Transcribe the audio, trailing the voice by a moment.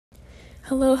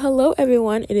Hello,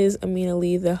 everyone. It is Amina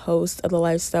Lee, the host of the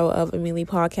Lifestyle of Amelie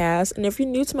podcast. And if you're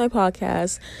new to my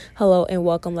podcast, hello and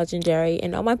welcome, Legendary.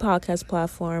 And on my podcast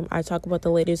platform, I talk about the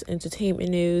latest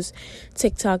entertainment news,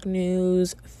 TikTok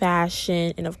news,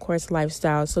 fashion, and of course,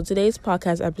 lifestyle. So today's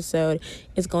podcast episode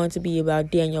is going to be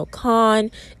about Danielle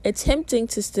Cohn attempting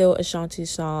to steal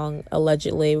Ashanti's song,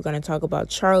 allegedly. We're going to talk about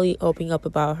Charlie opening up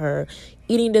about her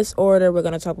eating disorder. We're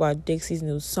going to talk about Dixie's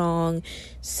new song,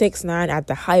 6ix9ine at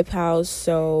the Hype House.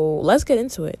 So let's get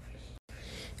into it.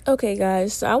 Okay,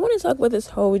 guys, so I want to talk about this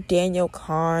whole Danielle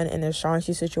Cohn and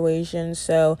Ashanti situation.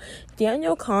 So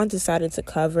Danielle Cohn decided to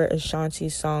cover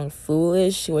Ashanti's song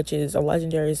Foolish, which is a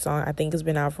legendary song. I think it's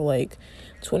been out for like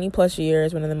 20 plus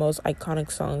years, one of the most iconic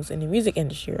songs in the music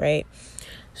industry, right?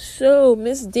 So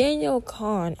Miss Danielle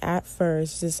Cohn at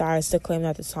first decides to claim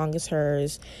that the song is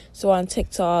hers. So on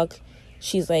TikTok,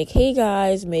 she's like, hey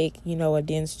guys, make, a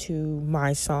dance to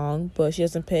my song. But she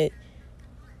doesn't put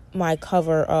my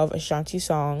cover of Ashanti's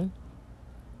song.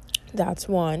 That's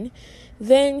one.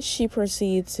 Then she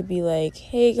proceeds to be like,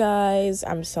 hey guys,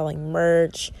 I'm selling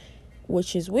merch.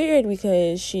 Which is weird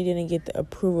because she didn't get the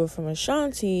approval from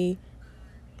Ashanti,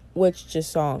 which the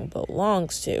song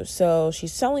belongs to. So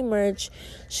she's selling merch.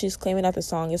 She's claiming that the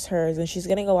song is hers, and she's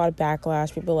getting a lot of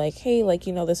backlash. People like, hey,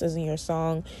 this isn't your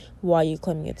song. Why are you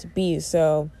claiming it to be?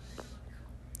 So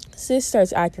sis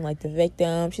starts acting like the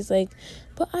victim. She's like,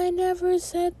 but I never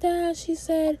said that. She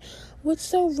said, what's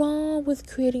so wrong with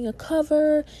creating a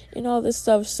cover and all this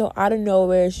stuff? So out of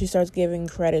nowhere, she starts giving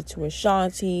credit to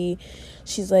Ashanti.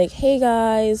 She's like, hey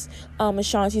guys,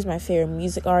 Ashanti's my favorite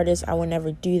music artist. I would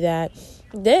never do that.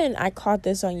 Then I caught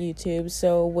this on YouTube.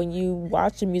 So when you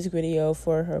watch the music video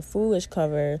for her Foolish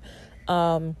cover,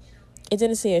 it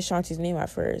didn't say Ashanti's name at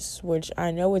first, which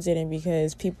I know it didn't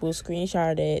because people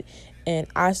screenshotted it and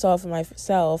I saw it for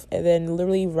myself. And then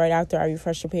literally right after I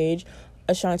refreshed the page,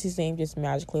 Ashanti's name just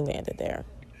magically landed there.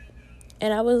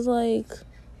 And I was like,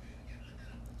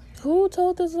 who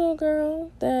told this little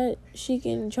girl that she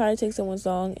can try to take someone's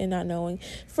song and not knowing?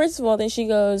 First of all, then she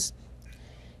goes,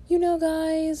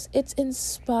 guys, it's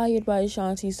inspired by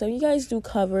Ashanti. So you guys do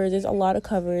covers. There's a lot of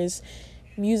covers.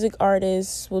 Music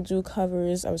artists will do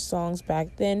covers of songs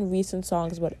back then, recent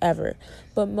songs, whatever.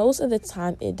 But most of the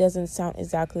time, it doesn't sound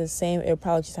exactly the same. It'll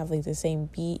probably just have the same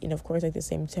beat and, of course, the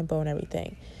same tempo and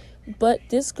everything. But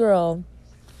this girl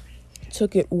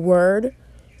took it word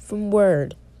from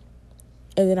word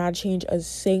and then I changed a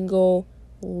single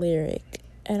lyric.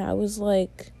 And I was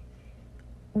like,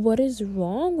 what is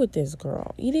wrong with this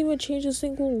girl? You didn't even change a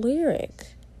single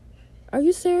lyric. Are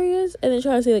you serious? And then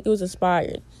try to say it was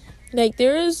inspired.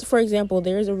 For example,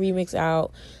 there is a remix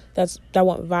out that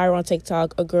went viral on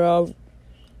TikTok. A girl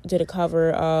did a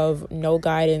cover of No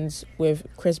Guidance with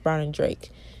Chris Brown and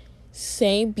Drake.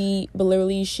 Same beat, but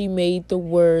literally she made the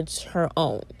words her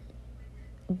own.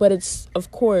 But it's,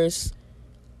 of course,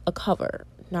 a cover,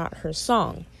 not her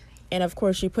song. And, of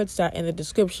course, she puts that in the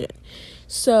description.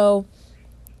 So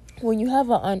when you have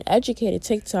an uneducated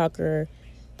TikToker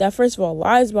that, first of all,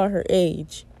 lies about her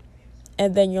age,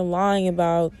 and then you're lying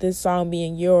about this song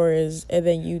being yours, and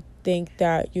then you think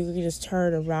that you could just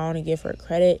turn it around and give her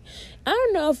credit. I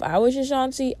don't know, if I was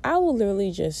Ashanti, I would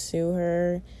literally just sue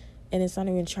her. And it's not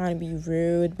even trying to be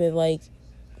rude, but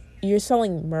you're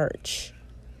selling merch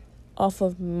off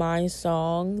of my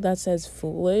song that says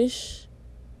Foolish.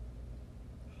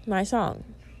 My song.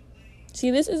 See,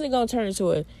 this isn't going to turn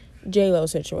into a J-Lo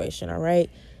situation, all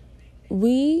right?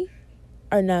 We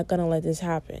are not going to let this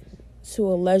happen to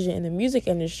a legend in the music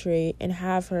industry and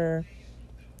have her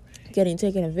getting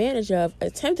taken advantage of,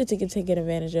 attempted to get taken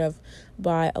advantage of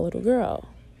by a little girl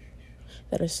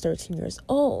that is 13 years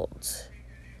old.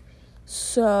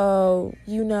 So,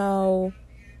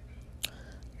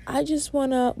 I just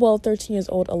want to, 13 years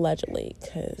old allegedly,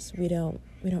 because we don't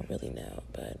really know,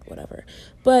 but whatever.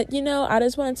 But, I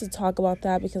just wanted to talk about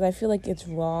that because I feel like it's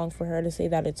wrong for her to say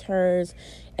that it's hers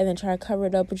and then try to cover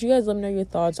it up. But you guys let me know your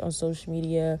thoughts on social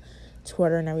media,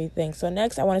 Twitter and everything. So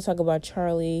next, I want to talk about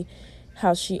Charlie,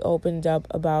 how she opened up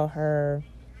about her,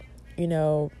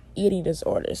 eating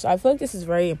disorders. So I feel like this is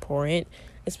very important,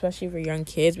 especially for young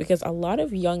kids, because a lot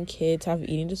of young kids have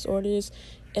eating disorders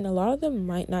and a lot of them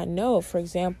might not know. For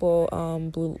example,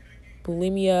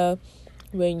 bulimia,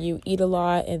 when you eat a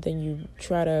lot and then you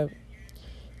try to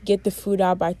get the food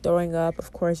out by throwing up.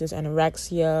 Of course, there's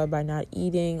anorexia by not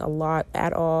eating a lot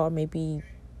at all, maybe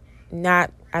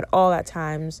not at all at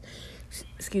times.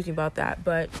 Excuse me about that.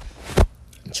 But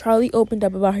Charlie opened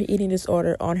up about her eating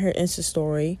disorder on her Insta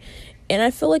story. And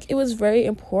I feel like it was very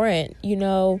important.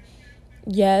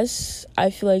 Yes, I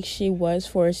feel like she was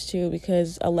forced to,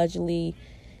 because allegedly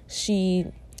she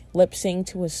lip sync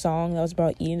to a song that was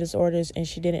about eating disorders and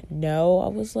she didn't know. I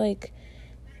was like,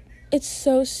 it's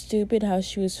so stupid how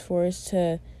she was forced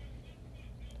to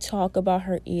talk about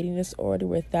her eating disorder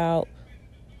without,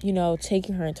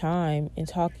 taking her time and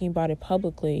talking about it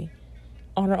publicly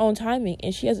on her own timing.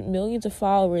 And she has millions of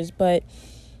followers, but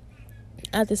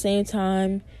at the same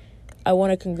time, I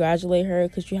want to congratulate her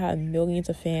because you have millions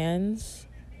of fans,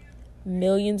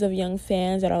 millions of young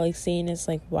fans that are like saying it's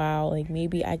like, wow, like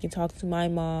maybe I can talk to my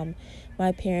mom,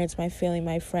 my parents, my family,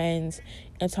 my friends,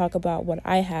 and talk about what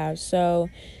I have. So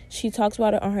she talks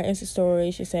about it on her Insta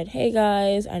story. She said, hey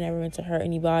guys, I never meant to hurt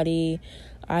anybody.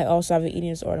 I also have an eating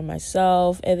disorder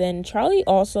myself. And then Charlie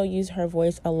also used her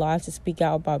voice a lot to speak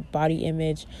out about body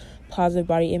image, positive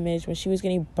body image. When she was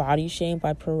getting body shamed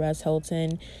by Perez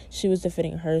Hilton, she was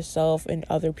defending herself and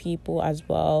other people as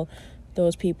well.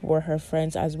 Those people were her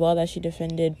friends as well that she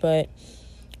defended. But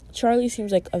Charlie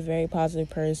seems like a very positive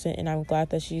person, and I'm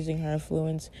glad that she's using her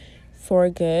influence for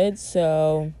good.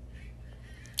 So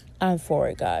I'm for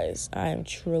it, guys. I am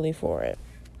truly for it.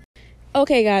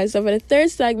 Okay, guys, so for the third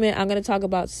segment, I'm going to talk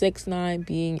about 6ix9ine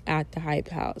being at the Hype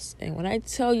House. And when I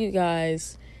tell you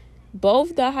guys,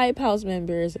 both the Hype House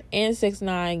members and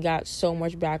 6ix9ine got so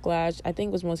much backlash. I think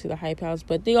it was mostly the Hype House,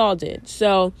 but they all did.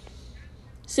 So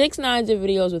 6ix9ine did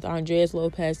videos with Andreas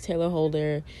Lopez, Taylor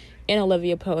Holder, and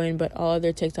Olivia Potten, but all of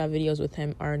their TikTok videos with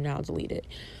him are now deleted.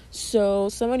 So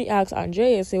somebody asked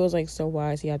Andreas, it was like, so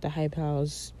why is he at the Hype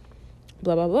House?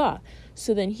 Blah, blah, blah.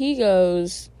 So then he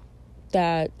goes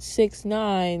that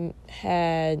 6ix9ine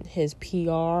had his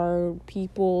PR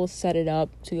people set it up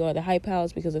to go at the Hype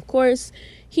House because, of course,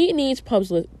 he needs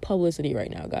publicity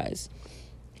right now, guys.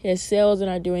 His sales are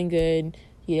not doing good.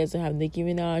 He doesn't have Nicki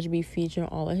Minaj be featured on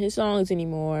all of his songs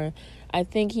anymore. I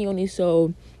think he only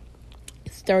sold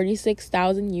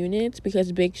 36,000 units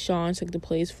because Big Sean took the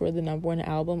place for the #1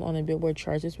 album on the Billboard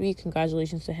charts this week.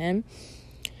 Congratulations to him.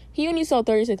 He only sold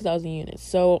 36,000 units.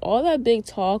 So all that big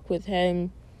talk with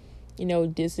him,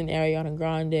 dissing Ariana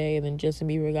Grande and then Justin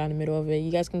Bieber got in the middle of it.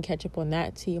 You guys can catch up on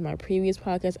that too in my previous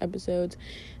podcast episodes.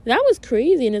 That was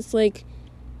crazy. And it's like,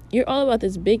 you're all about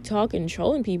this big talk and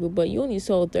trolling people, but you only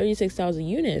sold 36,000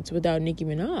 units without Nicki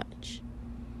Minaj.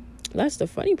 That's the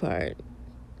funny part.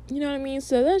 You know what I mean?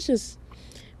 So that's just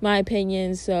my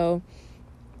opinion. So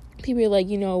people are like,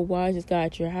 why is this guy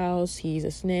at your house? He's a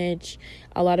snitch.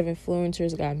 A lot of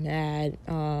influencers got mad.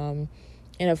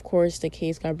 And of course, the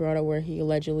case got brought up where he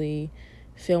allegedly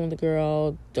filmed the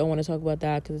girl. Don't want to talk about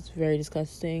that because it's very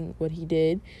disgusting what he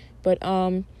did. But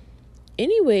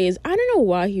anyways, I don't know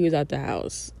why he was at the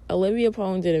house. Olivia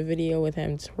Potten did a video with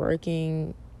him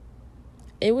twerking.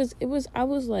 I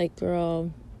was like,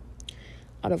 girl,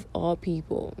 out of all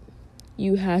people,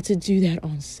 you had to do that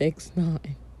on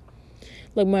 6ix9ine.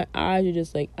 Like, my eyes are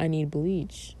just like, I need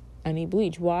bleach.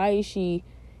 Why is she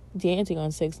dancing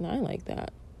on 6ix9ine like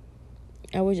that?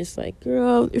 I was just like,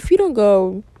 girl, if you don't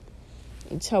go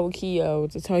and tell Keo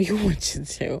to tell you what to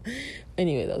do.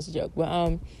 Anyway, that was a joke.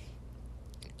 But,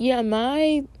 yeah,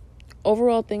 my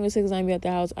overall thing with 6ix9ine being at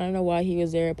the house, I don't know why he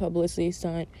was there. Publicity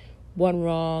stunt, one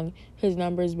wrong. His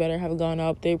numbers better have gone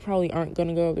up. They probably aren't going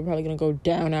to go up. They're probably going to go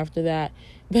down after that.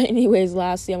 But anyways,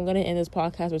 lastly, I'm going to end this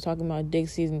podcast with talking about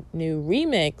Dixie's new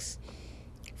remix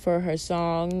for her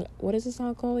song. What is the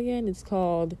song called again? It's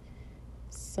called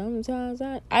Sometimes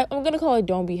I'm going to call it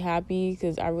Don't Be Happy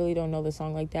because I really don't know the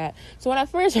song like that. So when I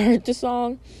first heard the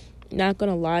song, not going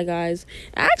to lie, guys,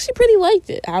 I actually pretty liked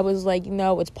it. I was like,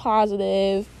 it's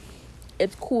positive.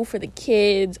 It's cool for the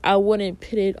kids. I wouldn't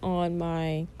put it on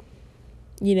my,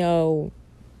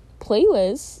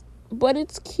 playlist. But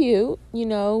it's cute,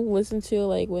 listen to,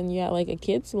 like, when you're at, like, a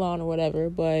kid's salon or whatever.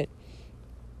 But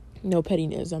no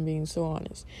pettiness, I'm being so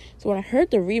honest. So when I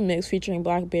heard the remix featuring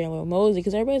Black Bear and Lil Mosey,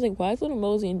 because everybody's like, why is Lil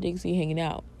Mosey and Dixie hanging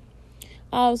out?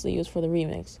 Obviously, it was for the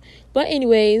remix. But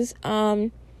anyways, I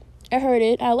heard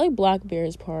it. I like Black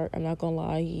Bear's part. I'm not gonna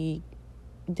lie. He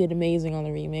did amazing on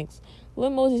the remix. Lil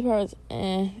Mosey's part was,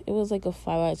 it was like a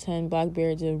 5 out of 10. Black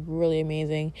Bear did really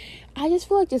amazing. I just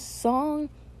feel like this song,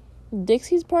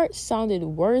 Dixie's part, sounded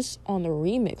worse on the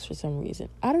remix for some reason.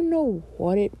 I don't know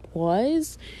what it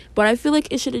was, but I feel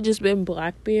like it should have just been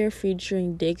Black Bear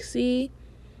featuring Dixie,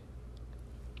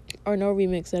 or no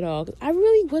remix at all, because I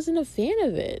really wasn't a fan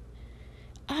of it.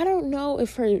 I don't know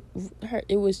if her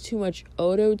it was too much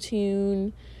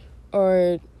auto-tune,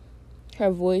 or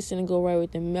her voice didn't go right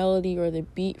with the melody or the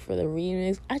beat for the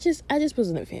remix. I just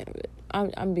wasn't a fan of it.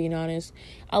 I'm being honest.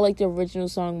 I like the original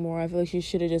song more. I feel like she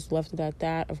should have just left it at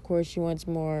that. Of course, she wants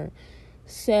more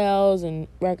sales and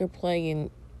record play and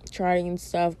charting and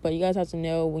stuff. But you guys have to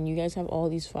know, when you guys have all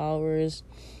these followers,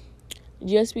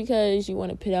 just because you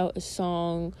want to put out a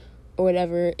song or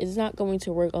whatever, it's not going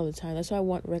to work all the time. That's why I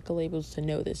want record labels to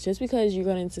know this. Just because you're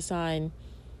going to sign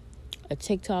a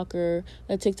TikToker,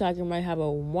 that TikToker might have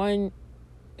a one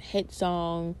hit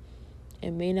song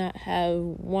and may not have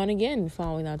one again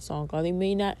following that song, or they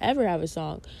may not ever have a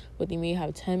song, but they may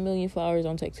have 10 million followers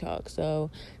on TikTok.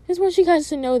 So just want you guys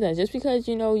to know that just because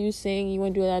you sing, you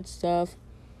want to do that stuff,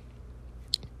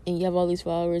 and you have all these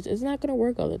followers, it's not gonna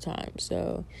work all the time.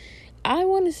 So I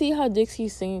want to see how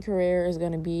Dixie's singing career is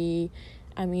gonna be.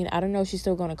 I mean, I don't know if she's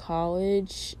still going to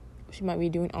college. She might be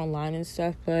doing online and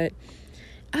stuff, but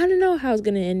I don't know how it's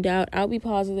gonna end out. I'll be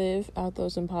positive. I'll throw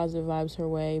some positive vibes her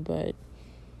way, but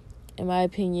in my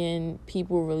opinion,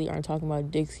 people really aren't talking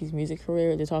about Dixie's music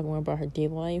career. They're talking more about her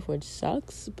daily life, which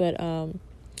sucks. But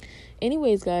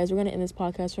anyways, guys, we're going to end this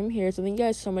podcast from here. So thank you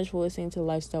guys so much for listening to the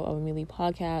Lifestyle of Amelie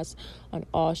podcast on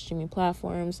all streaming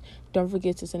platforms. Don't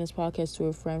forget to send this podcast to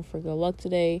a friend for good luck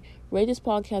today. Rate this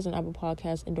podcast on Apple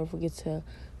Podcasts, and don't forget to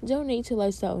donate to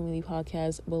Lifestyle of Amelie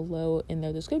podcast below in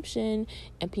the description.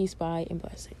 And peace, bye, and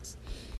blessings.